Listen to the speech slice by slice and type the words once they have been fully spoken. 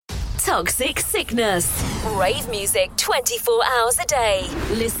Toxic Sickness. Rave music 24 hours a day.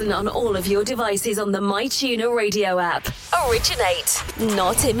 Listen on all of your devices on the MyTuner radio app. Originate,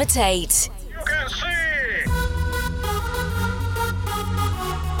 not imitate. You can see.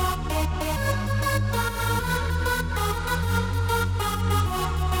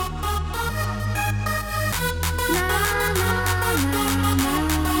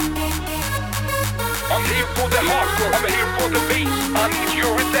 I'm here for the hardcore, I'm here for the bass. I need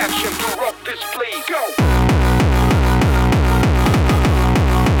your reaction to rock this place. Go!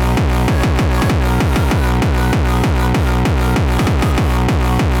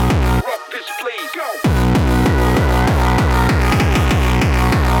 Rock this place. Go!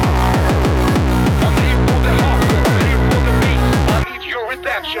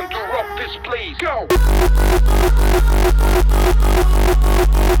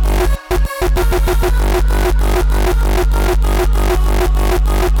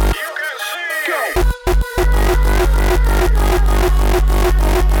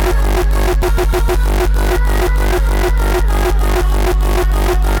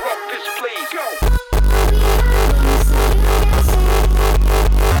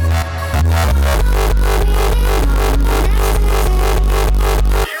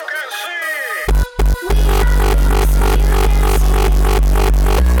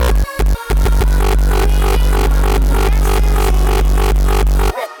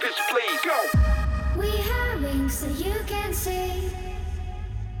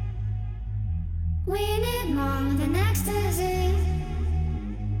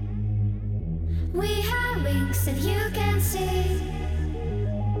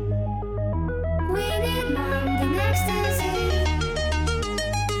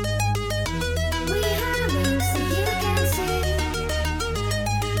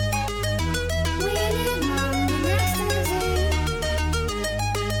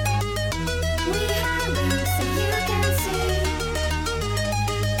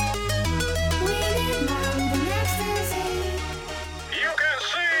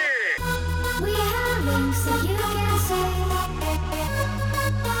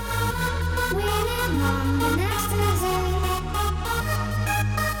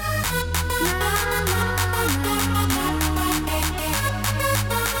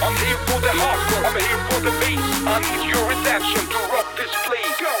 I'm here for the hardcore, I'm here for the bass. I need your reaction to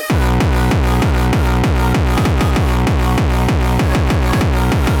rock this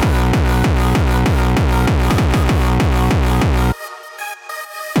place. Go!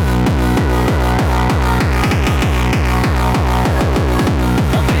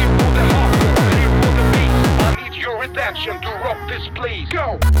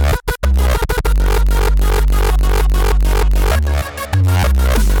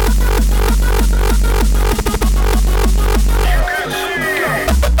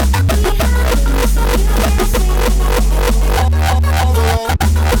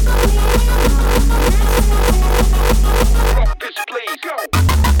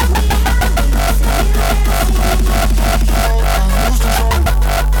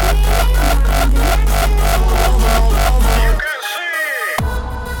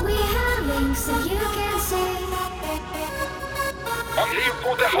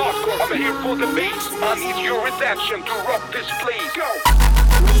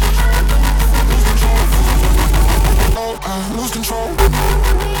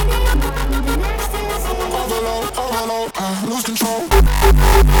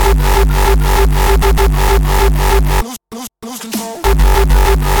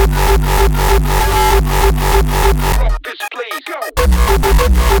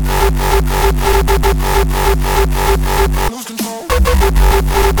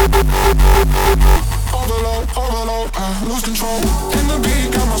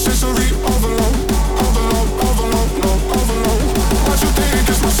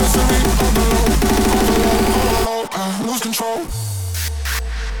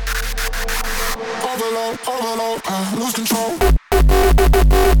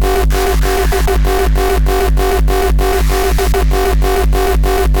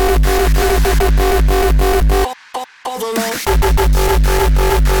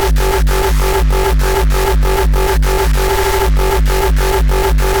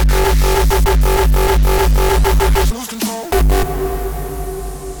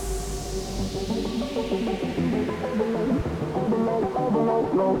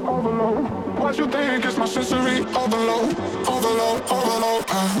 What you think is my sensory overload, overload, overload.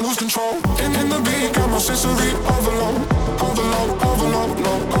 I lose control. In the beat, got my sensory overload, overload, overload,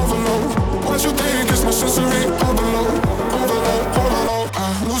 overload. What you think is my sensory overload, overload, overload.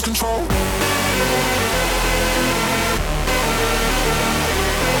 I lose control.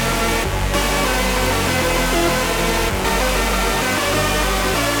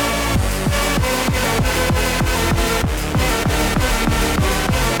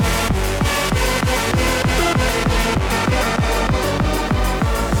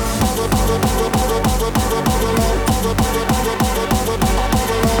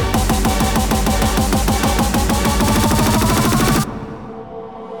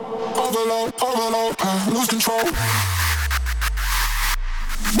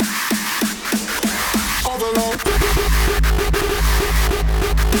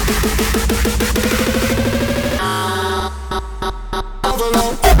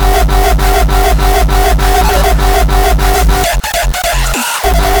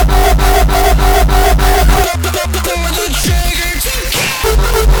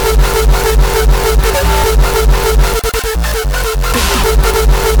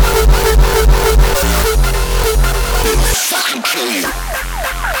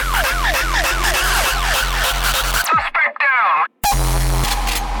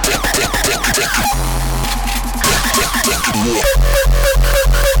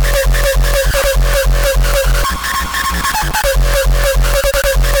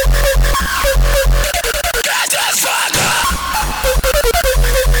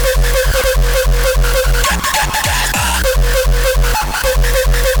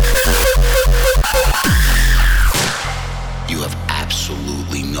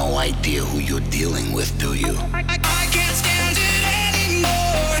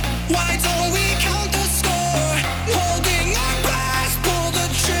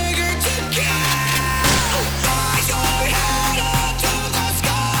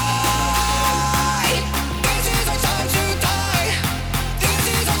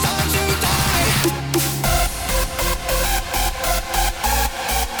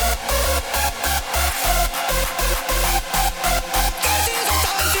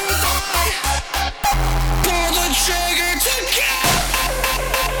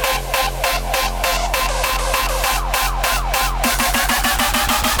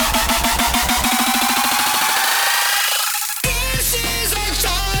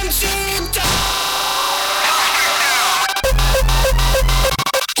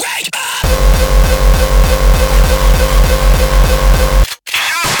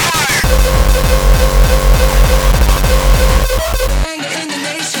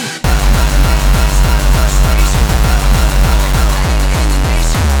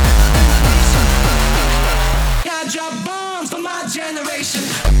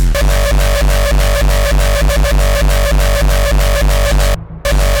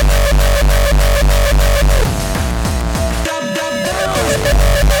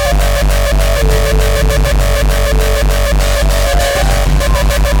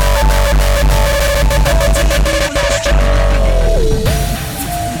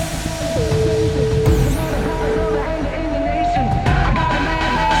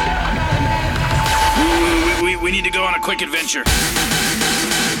 quick adventure.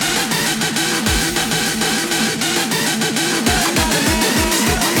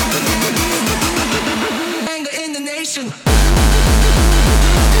 Anger in the nation.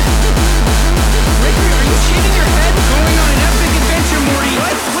 Ricky, are you shaving your head? Going on an epic adventure, Morty.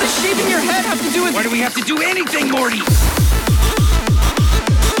 What does shaving your head have to do with... Why do we have to do anything, Morty?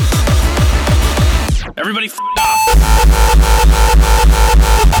 Everybody f*** off.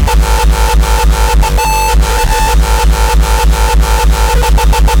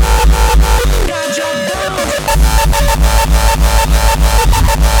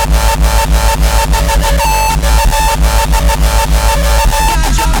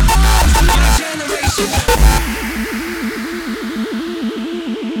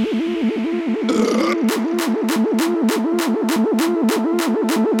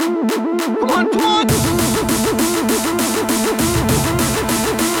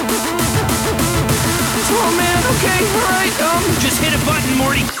 Just hit a button,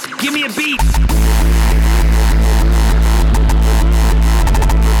 Morty. Give me a beat.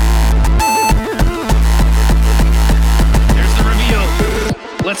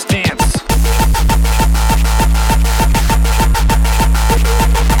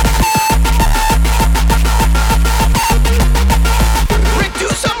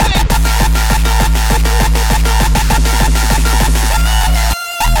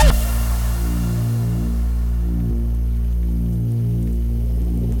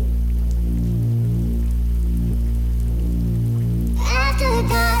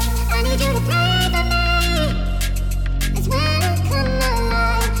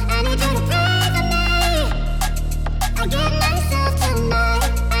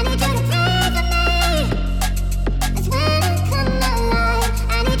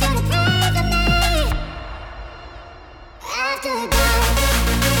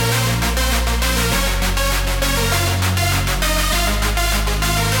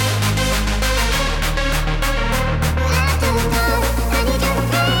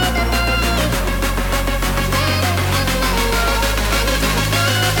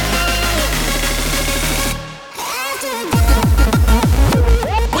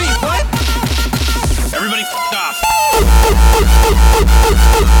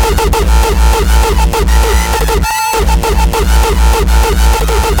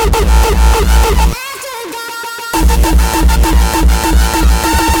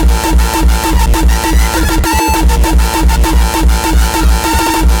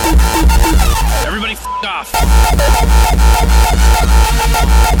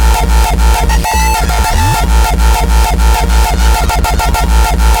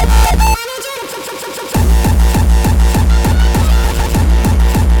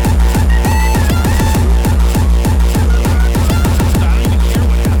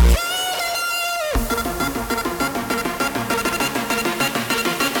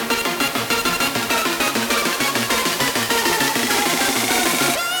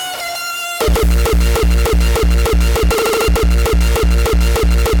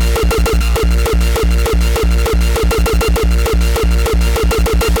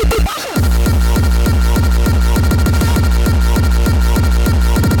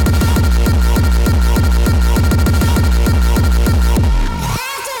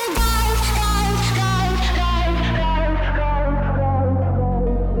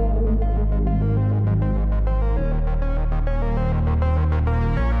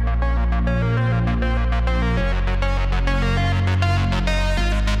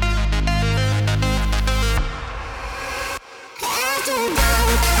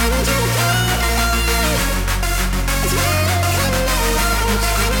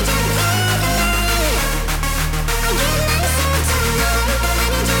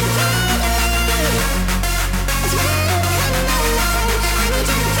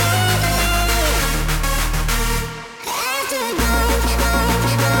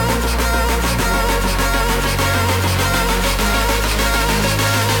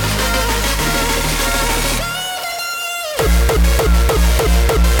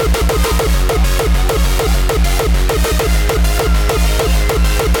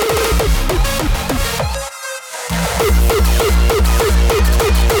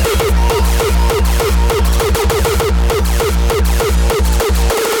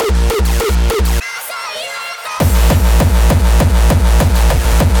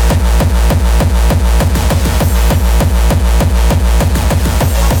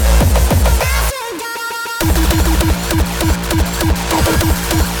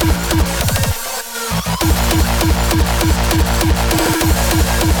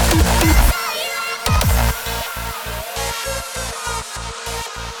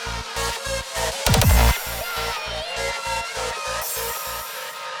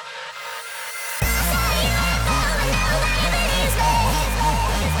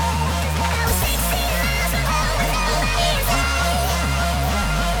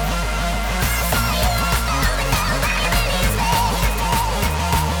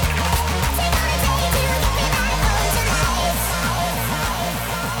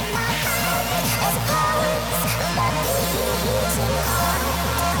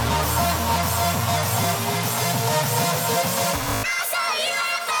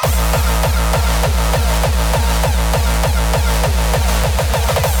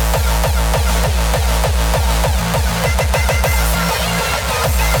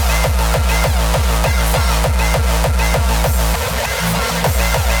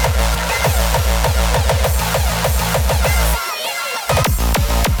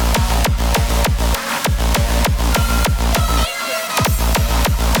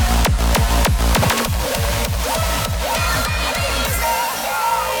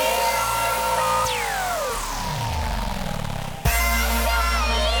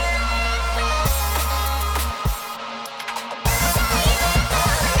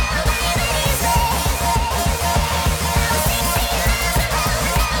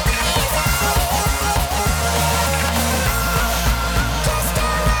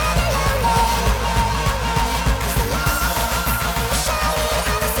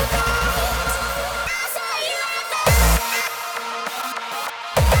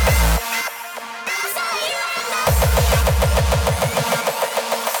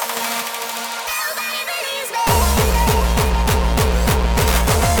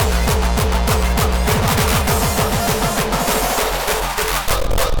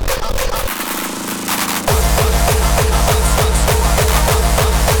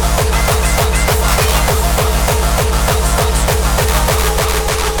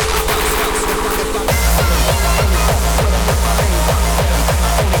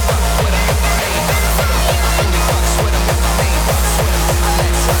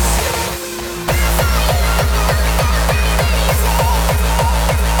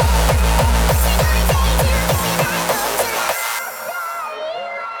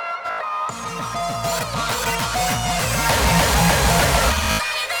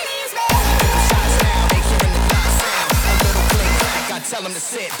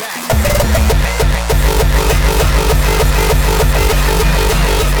 sit back.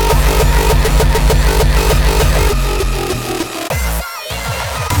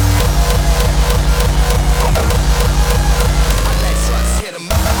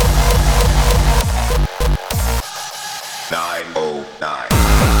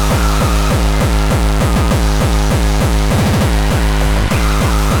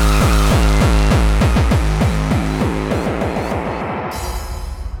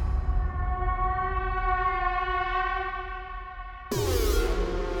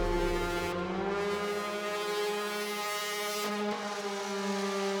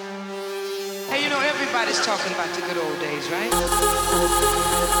 Hey, you know, everybody's talking about the good old days, right?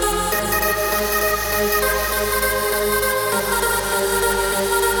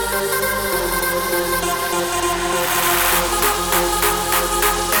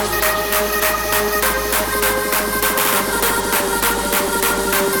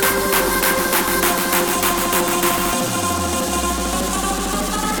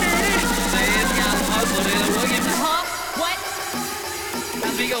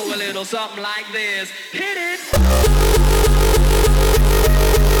 A little something like this. Hit it!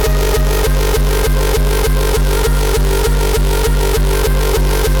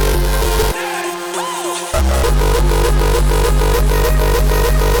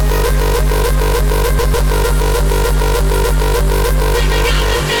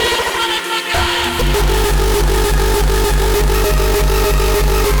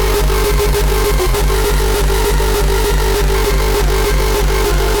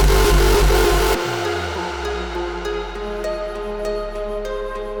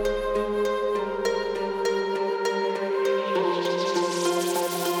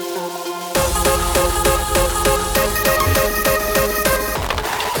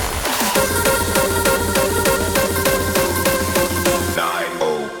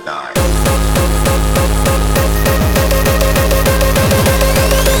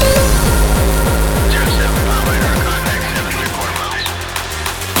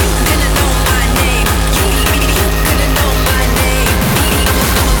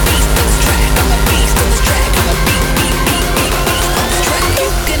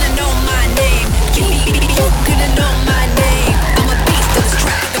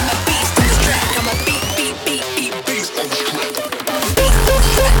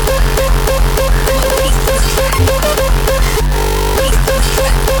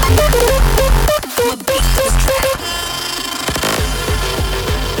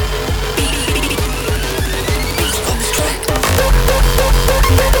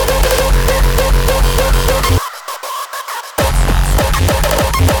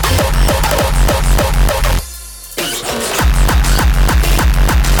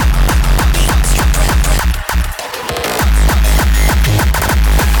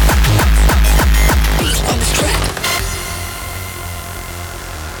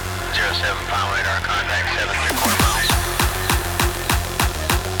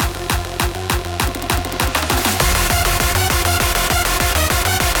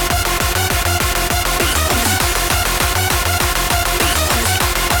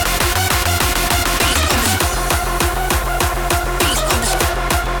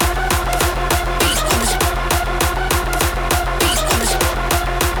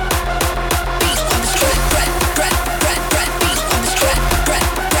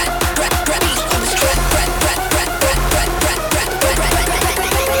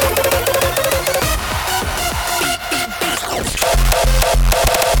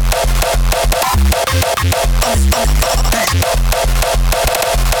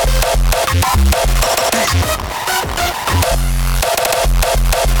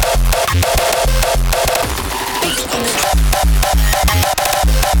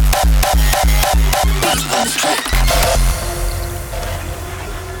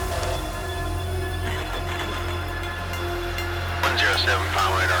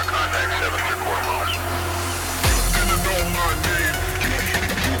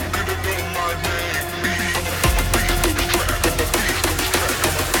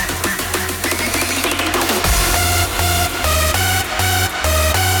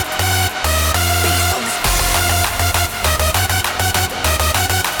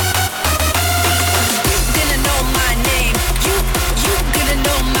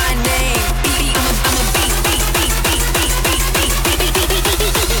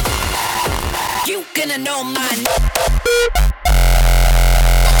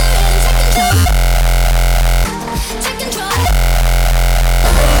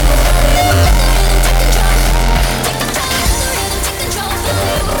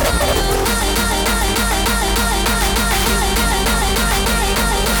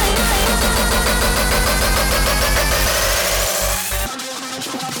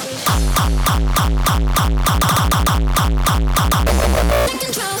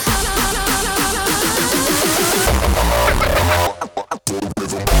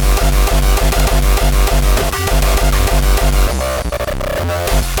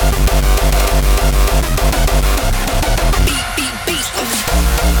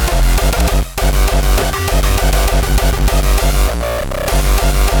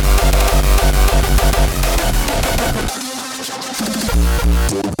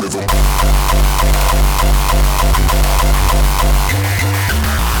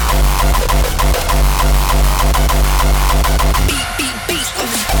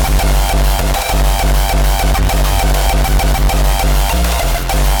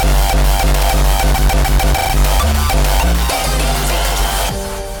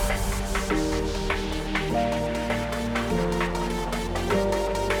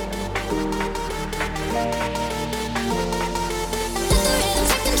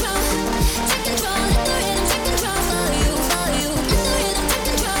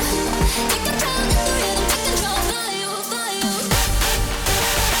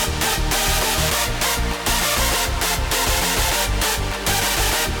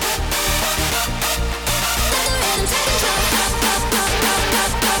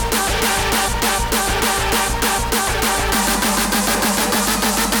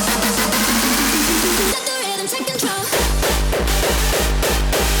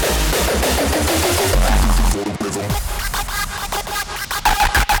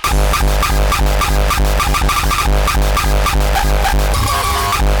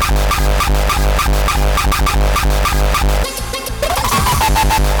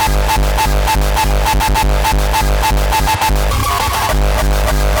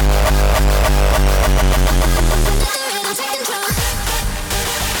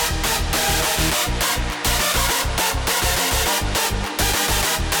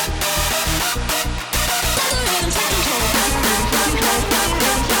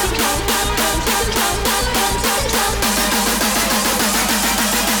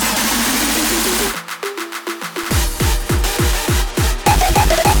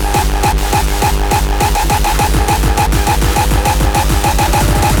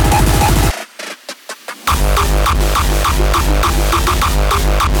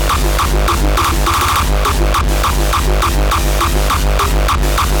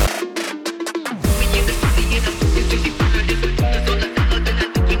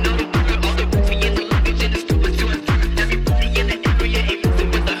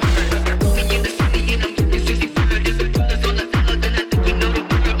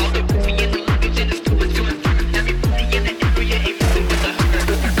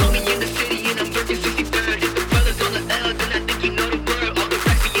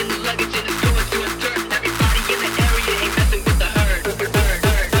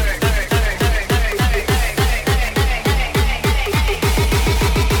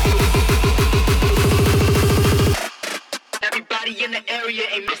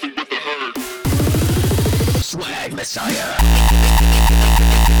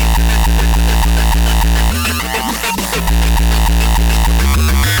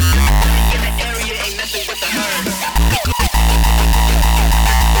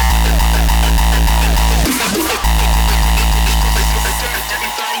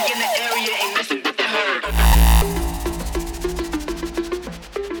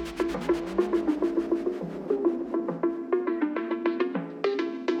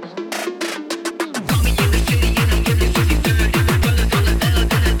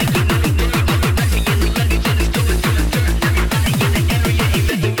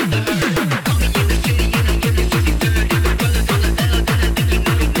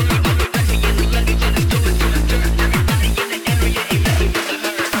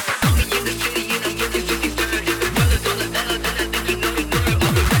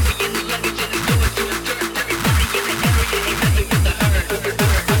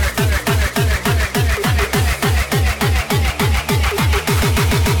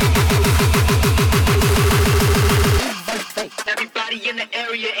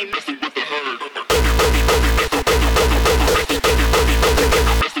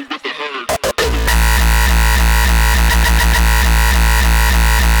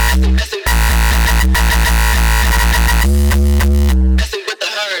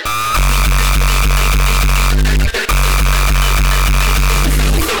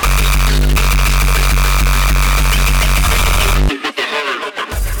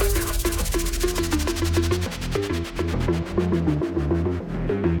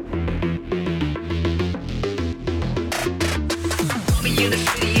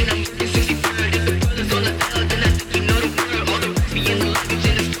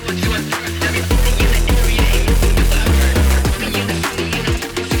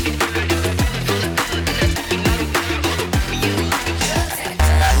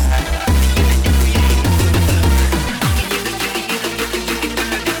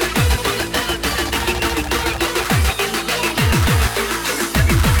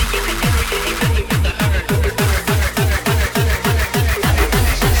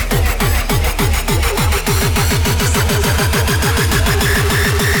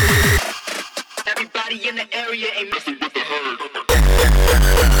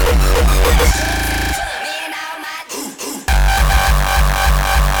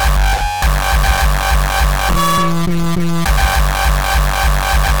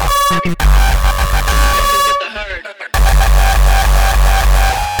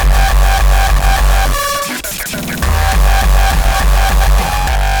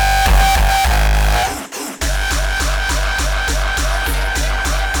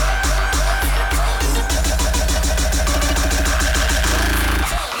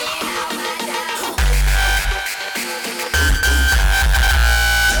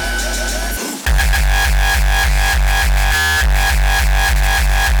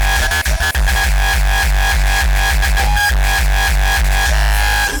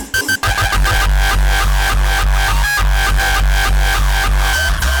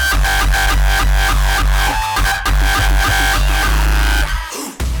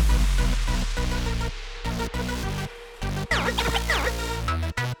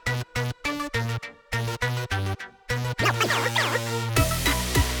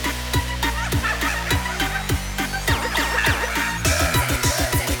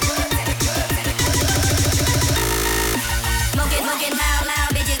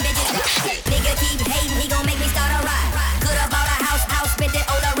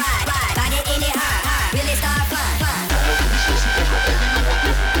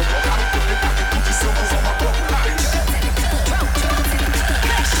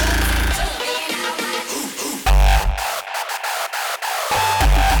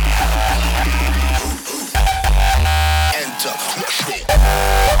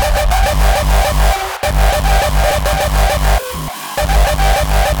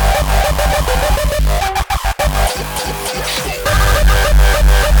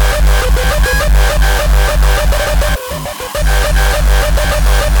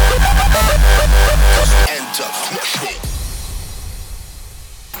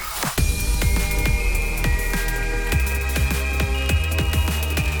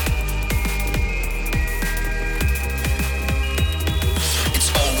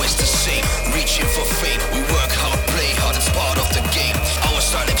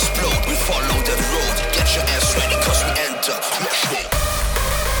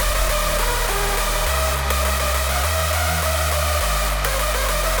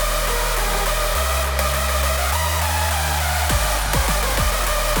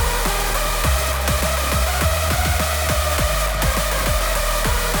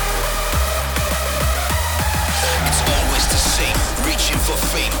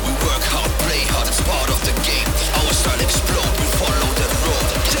 part of the game. Our style explode, we follow the road.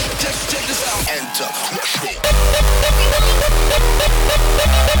 Check this out. Enter.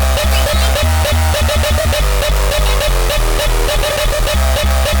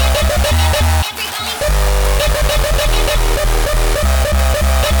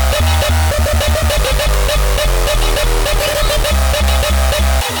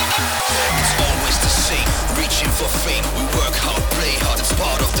 It's always the same, reaching for fame. We work hard, play hard, it's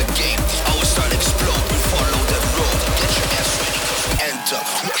part of the game. Our style explode, we follow the road. Get your ass ready, cause we enter.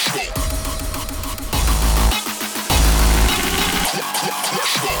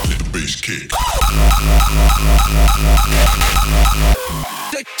 Bass kick.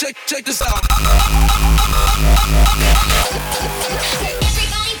 Check this out.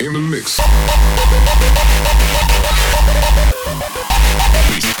 In the mix.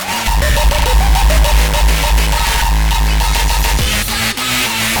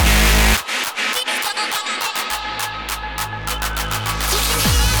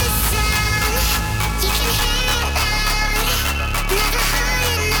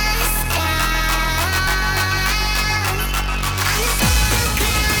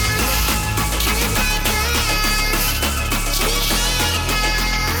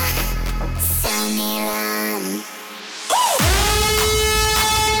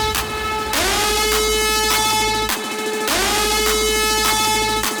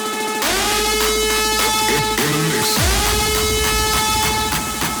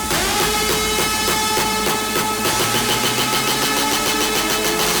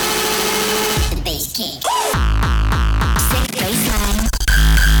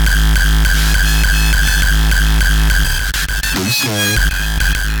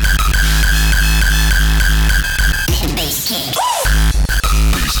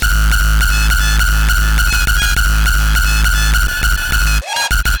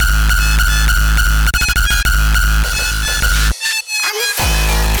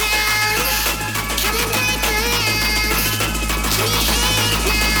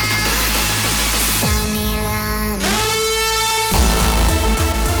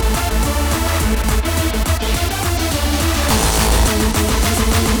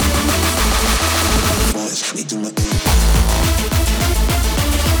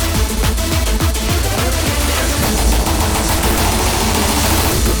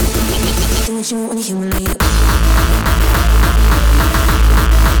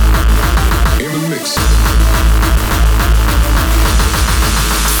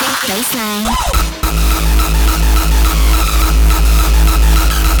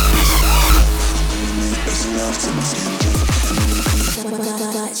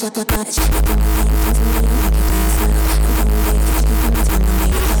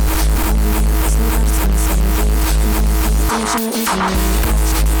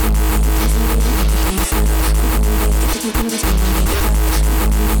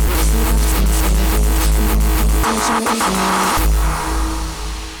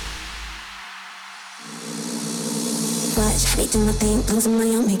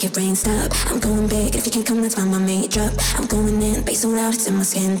 Stop. I'm going big, if you can't come, that's why my mate drop. I'm going in, bass so loud, it's in my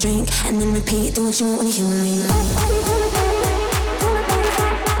skin. Drink, and then repeat, do what you want when you human me.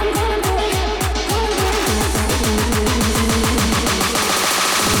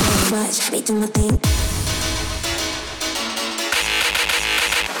 Watch, me do my thing.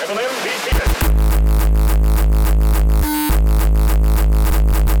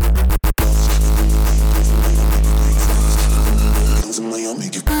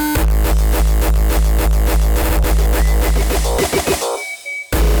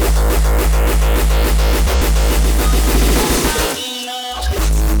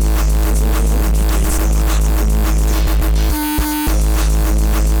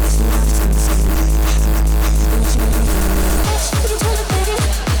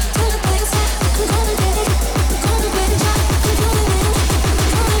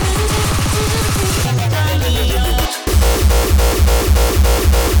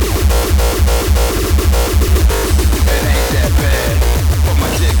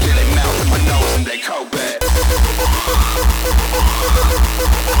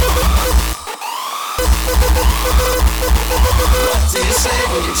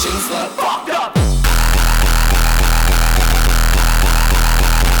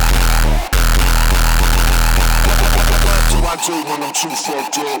 When I'm too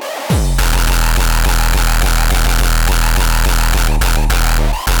fucked up.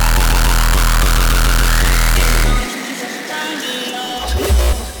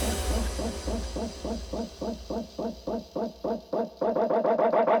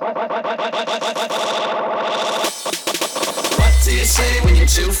 What do you say when you're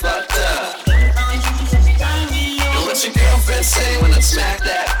too fucked up?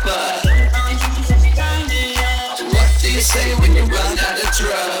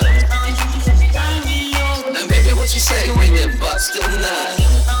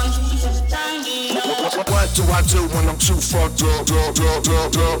 do I do when I'm too fucked up?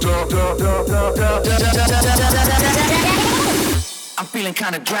 I'm feeling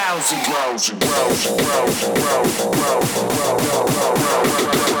kinda drowsy. I'm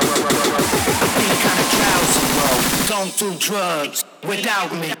feeling kinda drowsy. Don't do drugs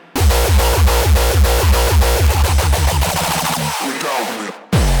without me.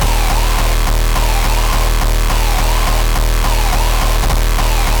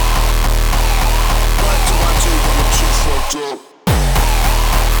 What do I do when I'm too fucked up?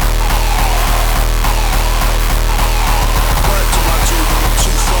 What do I do when I'm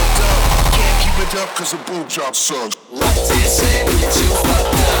too fucked up? Can't keep it up cause a boob job sucks. What do you say when you're too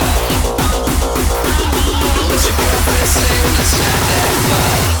fucked up? What's your girlfriend say when it's not that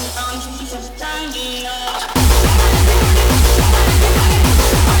fun?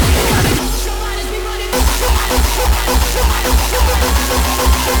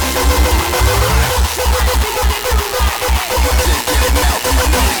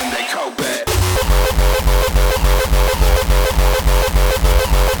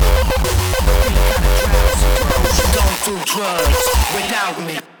 Don't do drugs without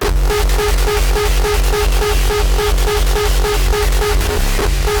me.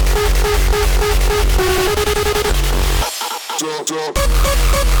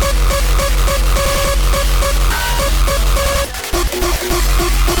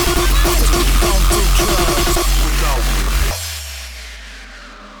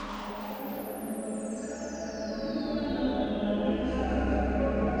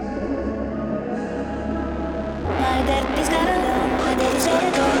 My daddy's gotta go, my daddy's gotta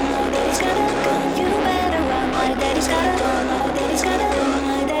go, my daddy's gotta go. You better run, my daddy's gotta go, my daddy's gotta go,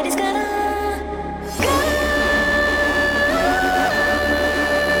 my daddy's gotta go.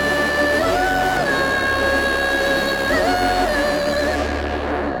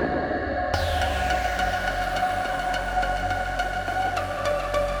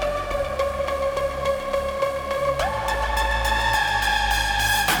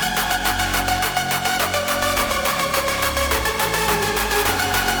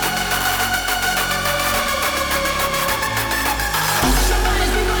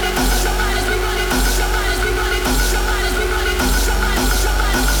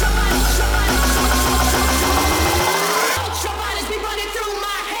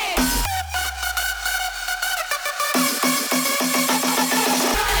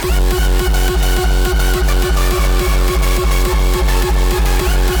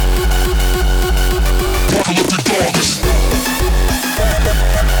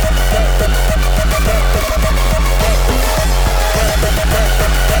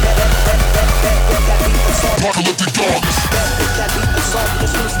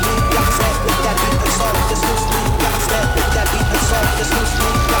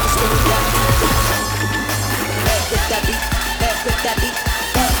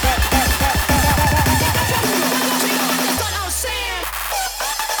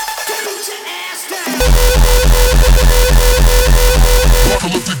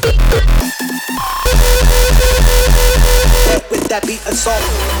 That beat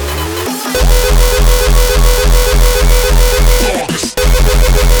assault.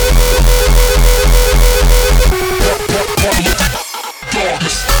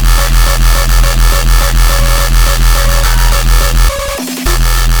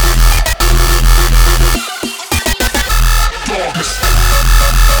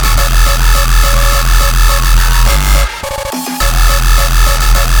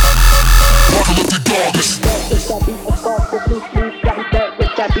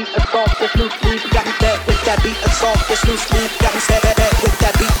 this new sleeve, got me set with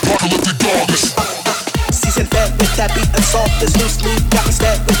that beat. Season fed with that beat and soft, this new sleeve, got me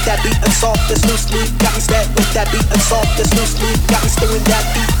set with that beat and soft, this new sleeve, got me set with that beat and soft, this new sleeve, got me stewing that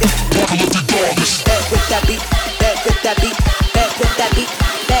beat. Fed with that beat, fed with that beat, fed with that beat,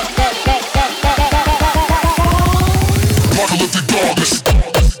 fed. Apocalyptic darkness.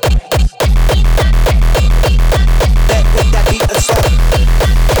 Fed with that beat and soft.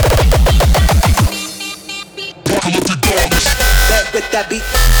 Apocalyptic darkness. Fed with that beat.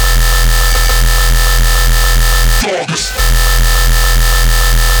 Darkness.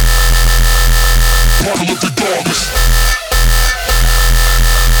 Apocalyptic darkness.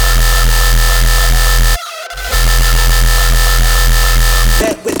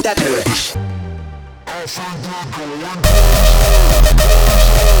 Fed with that beat.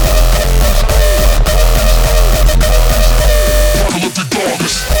 Apocalyptic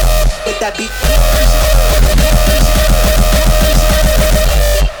darkness. With that beat.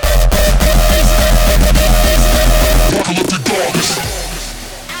 Apocalyptic darkness.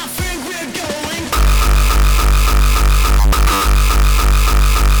 I think we're going.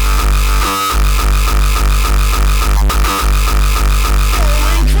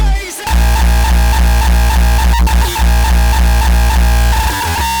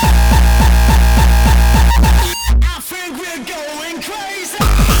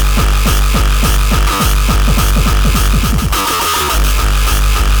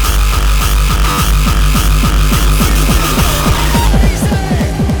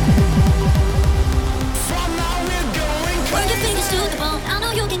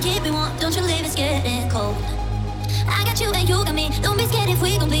 can keep it warm. Don't you leave it getting cold. I got you and you got me. Don't be scared if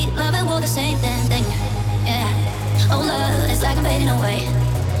we gon' be loving all the same damn thing. Yeah. Oh love, it's like I'm fading away.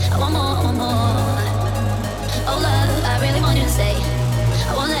 I want more, I want more. Oh love, I really want you to stay.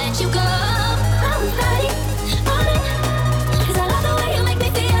 I won't let you go. I'm ready, on it. 'Cause I love the way you make me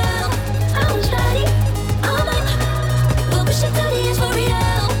feel. I'm ready, on it. We'll push it to the edge for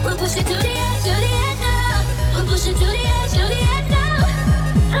real. We'll push it to the edge now. We'll push it to the edge now.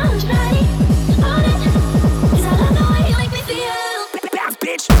 I'm ready, on it. 'Cause I love the way you make me feel. Bounce,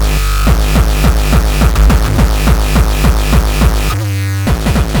 bitch.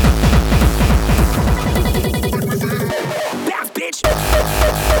 Bounce, bitch.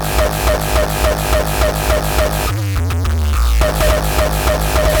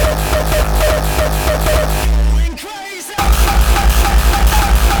 Going crazy.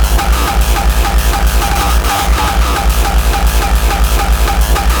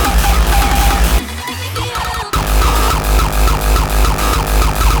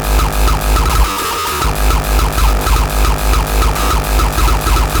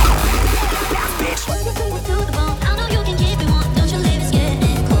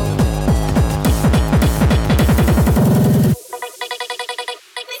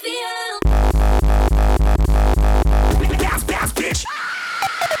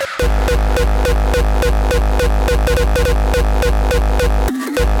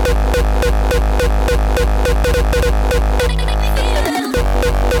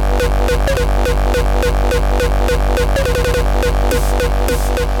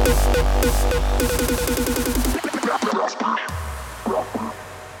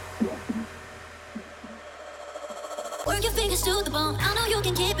 Work your fingers to the bone. I know you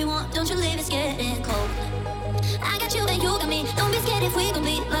can keep it warm. Don't you leave it getting cold. I got you and you got me. Don't be scared if we gon'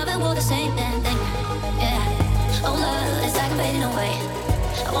 be loving all the same damn thing. Yeah. Oh love, it's like I'm fading away.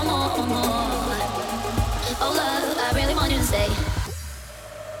 I want more, I want more. Oh love, I really want you to stay.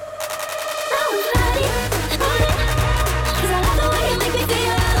 I'm ready, on it. 'Cause I love the way you make me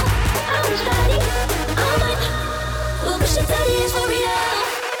feel. I'm ready, on it. We'll push it to the edge for real.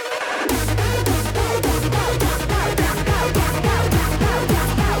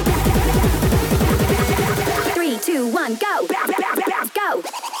 3, 2, 1, go! Go!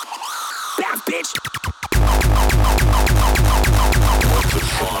 Bounce, bitch.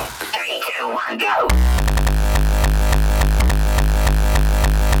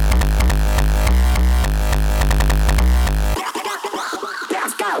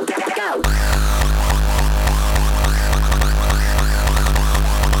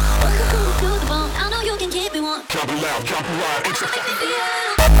 Jumping loud, jumping wild, it's a fucking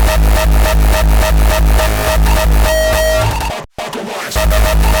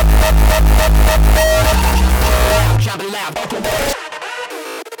Jumping loud.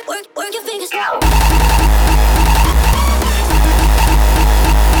 Work your fingers out.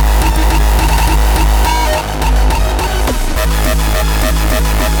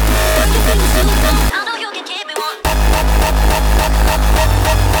 I know you can keep me warm.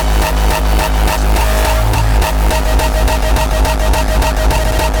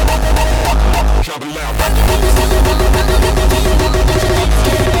 jumping loud.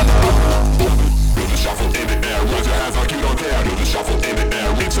 Do the shuffle in the air, raise your hands like you don't care. Do the shuffle in the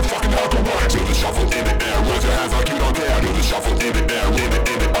air, it's a fucking hardcore rhyme. Do the shuffle in the air, raise your hands like you don't care. Do the shuffle in the air, in the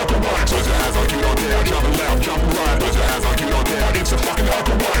hardcore rhyme. Raise your hands like you don't care. Jumping loud, jumping right. Raise your hands like you don't care. It's a fucking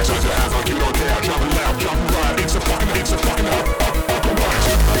hardcore rhyme. Raise your hands like you don't care. Jumping loud, jumping right. It's a fucking hardcore rhyme.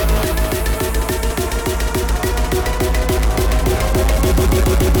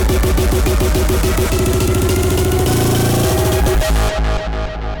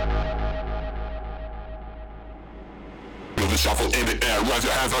 Do the shuffle in the air, raise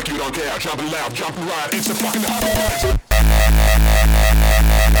your hands like you don't care. Jumping loud, jumping right, it's a fucking hardcore.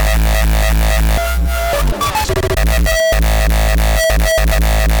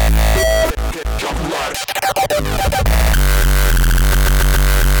 Jumping right.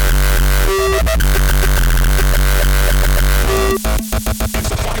 It's a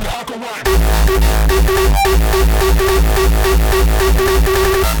fucking hardcore rhyme.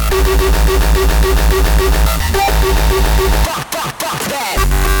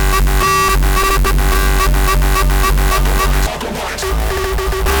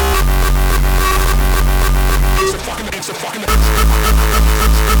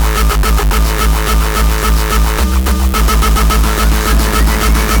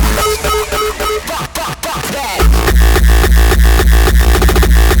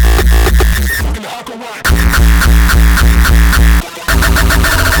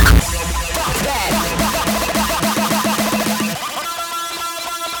 Fuck that. It's a fucking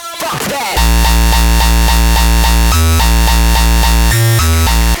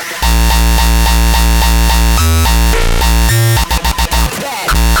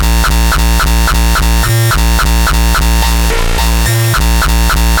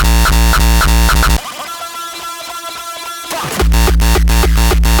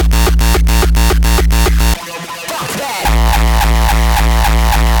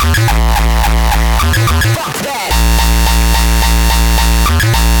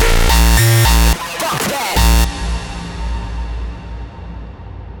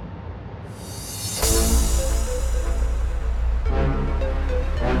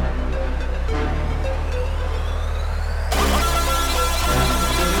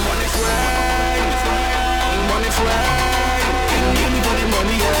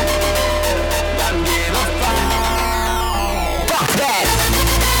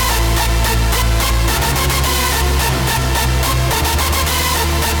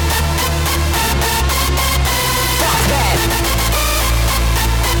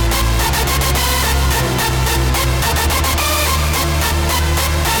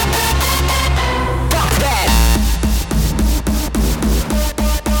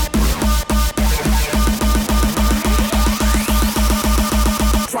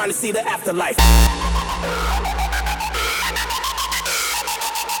See the afterlife.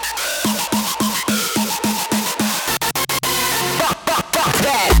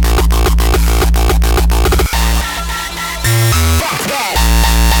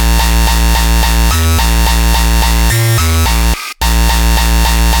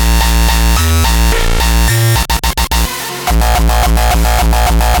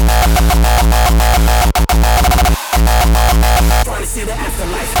 Trying to see the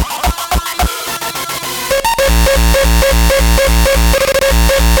afterlife.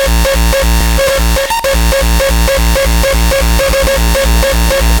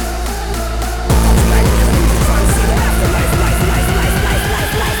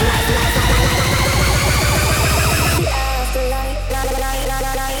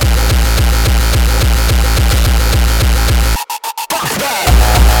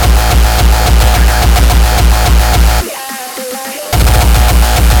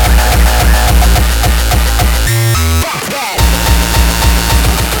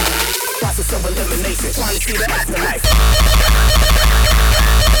 Trying to see the afterlife.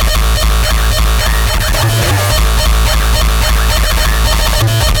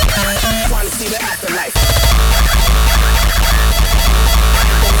 Trying to see the afterlife.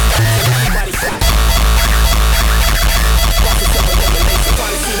 Everybody shot. Process of elimination.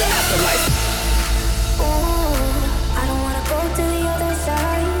 Trying to see the afterlife. Ooh, I don't wanna go to the other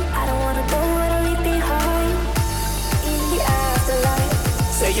side. I don't wanna go what I leave behind in the afterlife.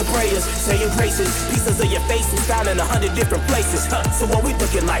 Say your prayers, say your graces. Pieces of your face is found in 100 different places. So what we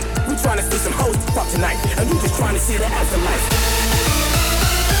looking like? We trying to see some hoes to fuck tonight, and you just trying to see the afterlife.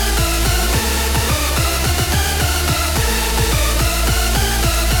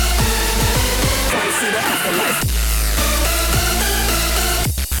 Trying to see the afterlife.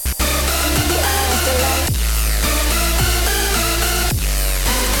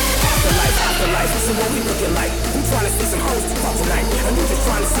 Afterlife, so what we looking like? We trying to see some hoes to fuck tonight, and you just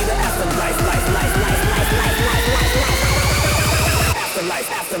trying to see the afterlife,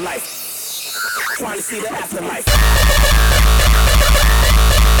 afterlife. Trying to see the afterlife.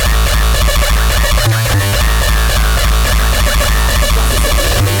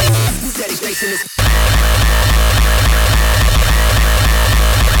 Whose dedication is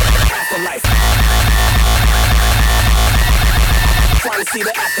afterlife? Trying to see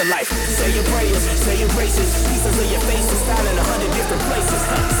the afterlife. Say your prayers, say your graces. Pieces of your face is found in 100 different places.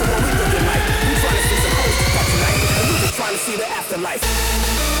 So what we looking like? We trying to see some hoes to fuck tonight, and we just trying to see the afterlife.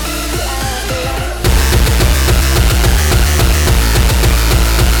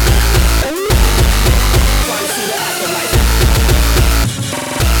 Trying to see the afterlife.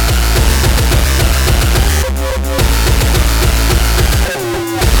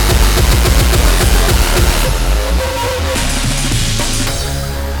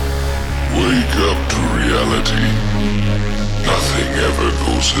 Wake up to reality. Nothing ever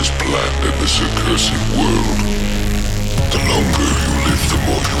goes as planned in this accursed world. The longer you live, the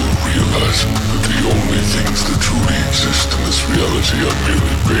more you will realize that the only things that truly exist in this reality are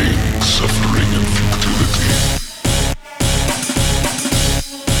merely pain, suffering, and futility.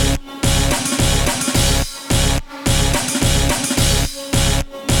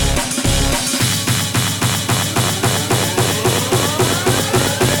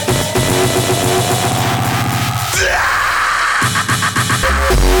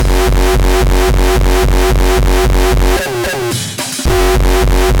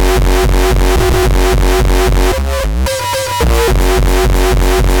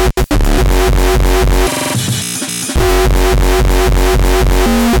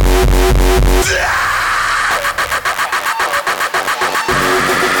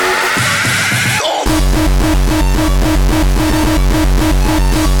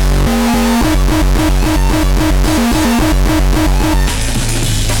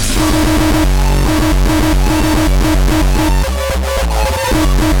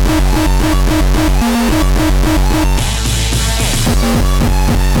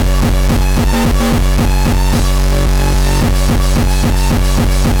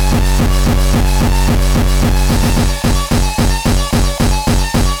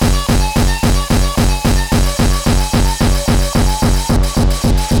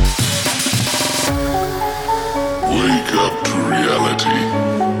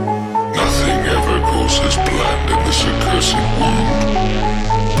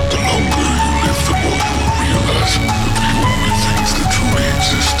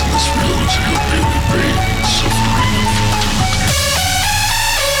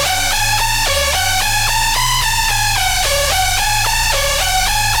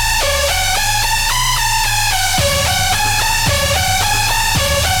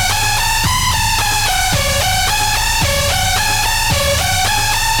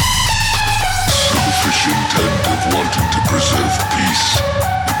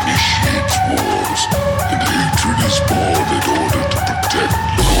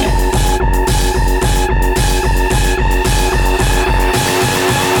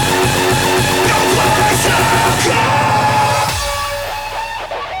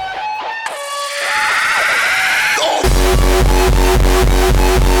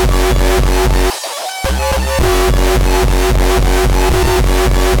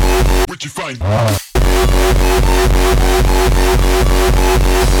 What you find?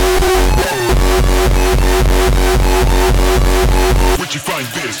 What you find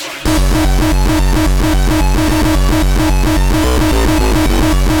this?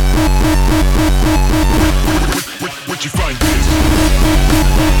 What you find this?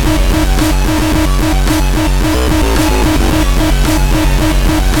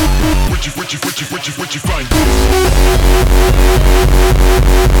 What you find this?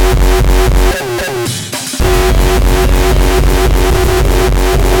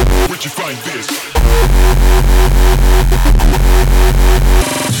 What you find this?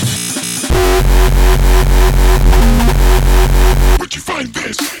 What you find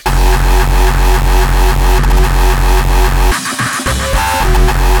this?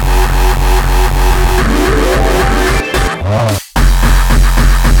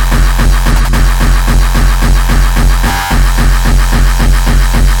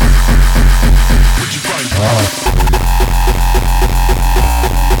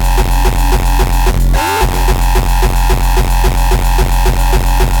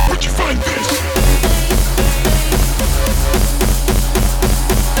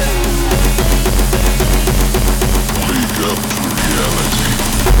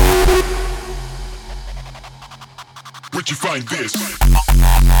 What you find this?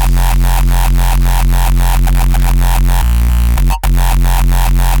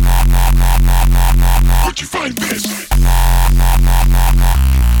 What you find this?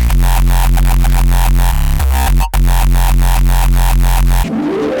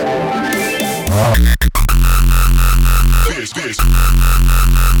 This.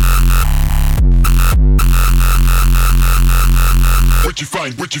 What you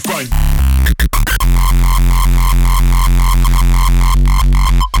find? What you find?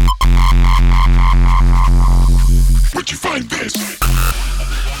 What you find this?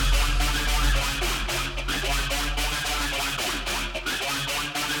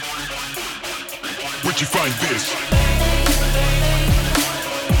 What you find this?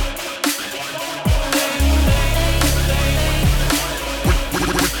 What you find this?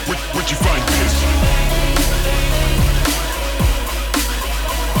 What you find this?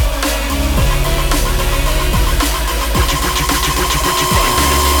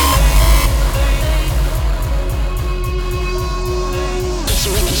 Get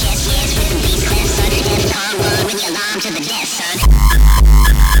you in the chest, yes, with the bass class, son. Defcon 1 with the alarm to the death, son.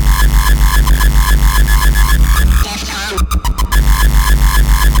 Defcon.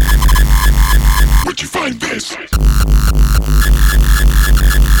 What you find this?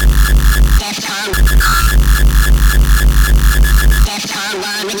 Defcon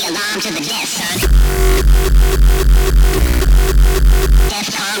 1 with the alarm to the death, son.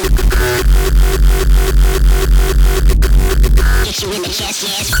 Defcon. Get you in the chest,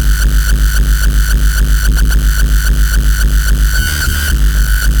 yes.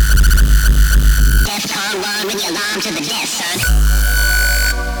 Defcon 1 with the alarm to the death, son.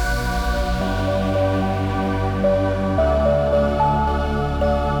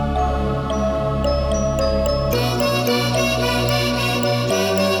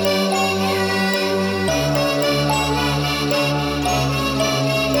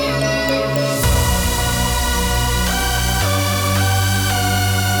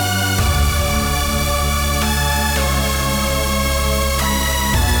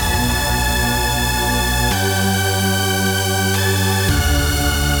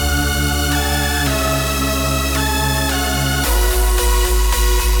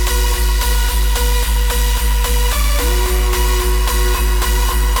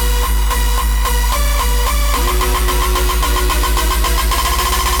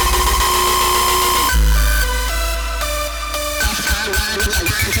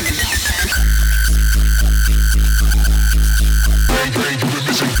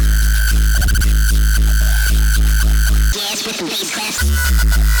 Yes, with the bass class.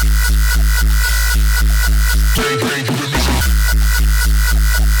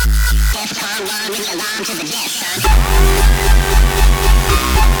 Defcon 1 with the alarm to the death, son.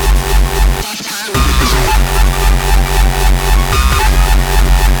 Defcon 1.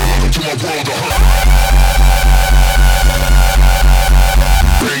 Welcome to my world of hurt.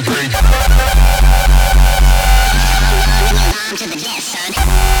 Bang, bang. Defcon 1 with the alarm to the death, son.